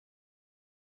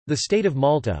The state of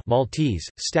Malta Maltese,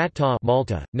 Stat ta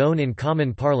Malta, known in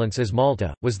common parlance as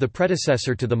Malta, was the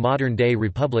predecessor to the modern-day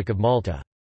Republic of Malta.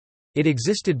 It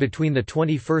existed between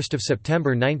 21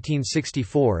 September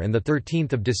 1964 and 13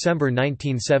 December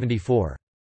 1974.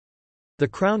 The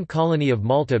Crown Colony of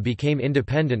Malta became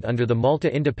independent under the Malta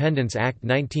Independence Act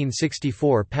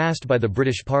 1964 passed by the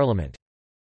British Parliament.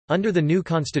 Under the new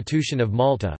Constitution of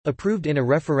Malta, approved in a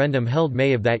referendum held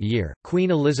May of that year, Queen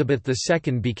Elizabeth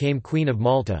II became Queen of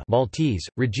Malta Maltese,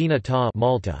 Regina ta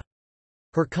Malta.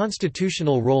 Her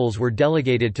constitutional roles were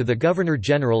delegated to the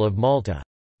Governor-General of Malta.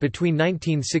 Between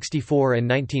 1964 and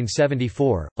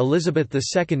 1974, Elizabeth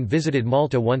II visited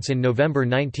Malta once in November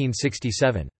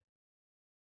 1967.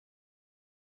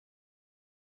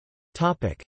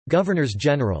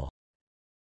 Governors-General.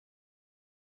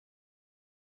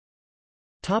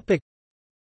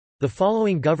 The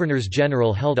following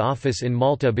Governors-General held office in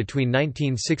Malta between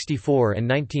 1964 and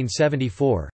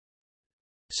 1974: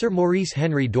 Sir Maurice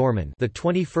Henry Dorman, the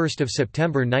 21st of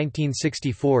September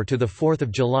 1964 to the 4th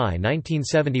of July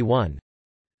 1971.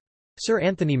 Sir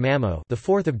Anthony Mamo, the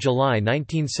 4th of July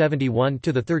 1971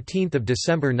 to the 13th of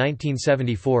December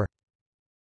 1974.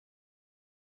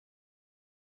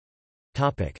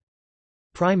 Topic: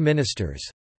 Prime Ministers.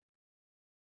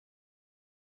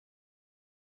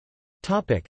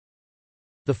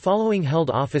 The following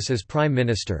held office as Prime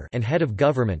Minister and Head of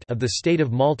Government of the State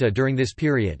of Malta during this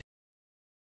period: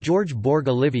 George Borg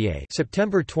Olivier,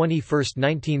 September 21,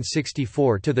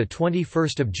 1964 to the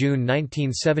 21st of June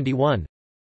 1971.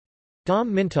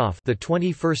 Dom Mintoff, the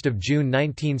 21st of June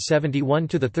 1971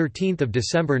 to the 13th of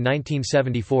December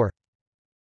 1974.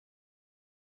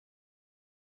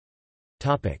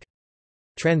 Topic: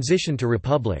 Transition to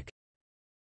Republic.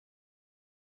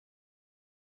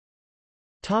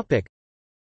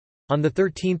 On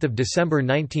 13 December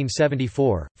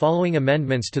 1974, following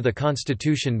amendments to the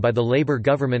constitution by the Labour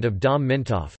government of Dom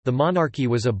Mintoff, the monarchy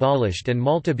was abolished and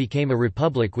Malta became a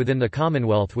republic within the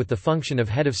Commonwealth with the function of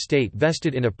head of state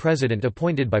vested in a president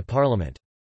appointed by Parliament.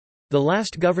 The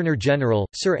last Governor-General,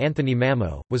 Sir Anthony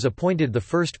Mamo, was appointed the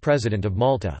first President of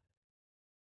Malta.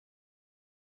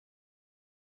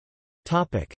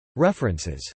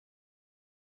 References.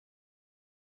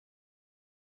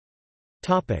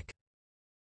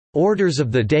 Orders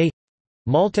of the Day.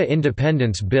 Malta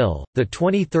Independence Bill,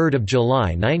 23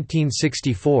 July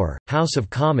 1964, House of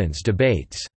Commons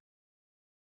debates.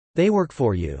 They Work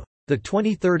For You.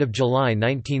 23 July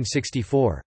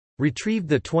 1964.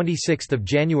 Retrieved 26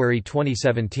 January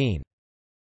 2017.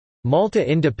 Malta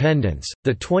Independence,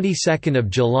 22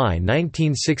 July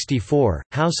 1964,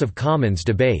 House of Commons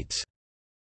debates.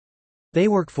 They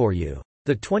Work For You.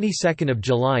 22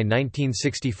 July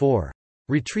 1964.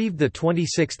 Retrieved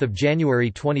 26 January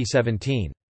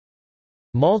 2017.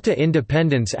 Malta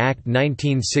Independence Act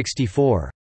 1964.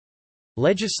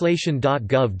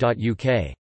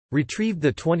 Legislation.gov.uk.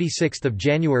 Retrieved 26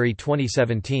 January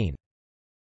 2017.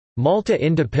 Malta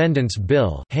Independence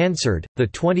Bill, Hansard,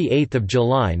 28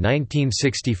 July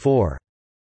 1964.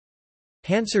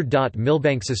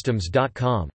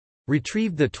 Hansard.milbanksystems.com.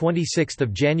 Retrieved 26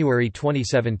 January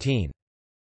 2017.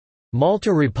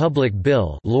 Malta Republic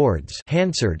Bill, Lords,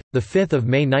 Hansard, 5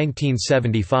 May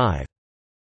 1975.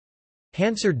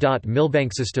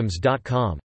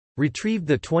 Hansard.milbanksystems.com.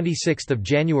 Retrieved 26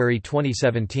 January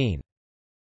 2017.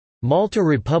 Malta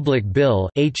Republic Bill,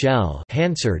 HL,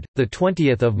 Hansard,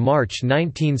 20 March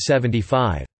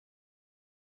 1975.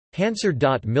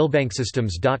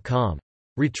 Hansard.milbanksystems.com.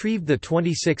 Retrieved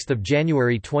 26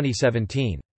 January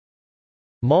 2017.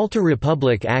 Malta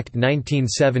Republic Act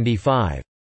 1975.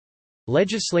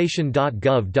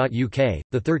 Legislation.gov.uk,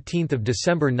 13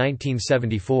 December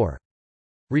 1974.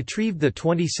 Retrieved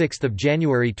 26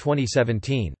 January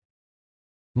 2017.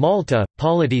 Malta,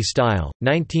 Polity Style,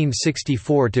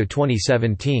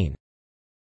 1964–2017.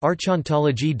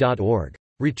 Archontology.org.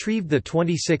 Retrieved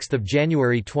 26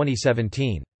 January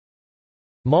 2017.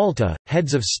 Malta,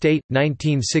 Heads of State,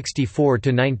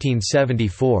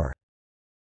 1964–1974.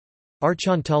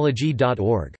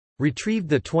 Archontology.org.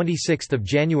 Retrieved 26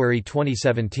 January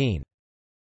 2017.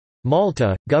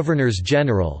 Malta,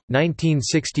 Governors-General,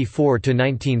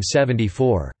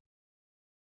 1964–1974.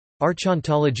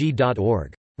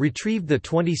 Archontology.org. Retrieved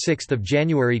 26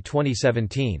 January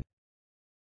 2017.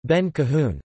 Ben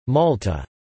Cahoon. Malta.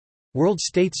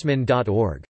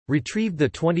 WorldStatesman.org.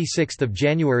 Retrieved 26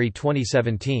 January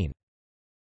 2017.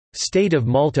 State of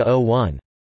Malta 01.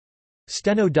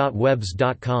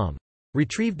 Steno.webs.com.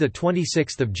 Retrieved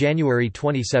 26 January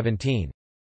 2017.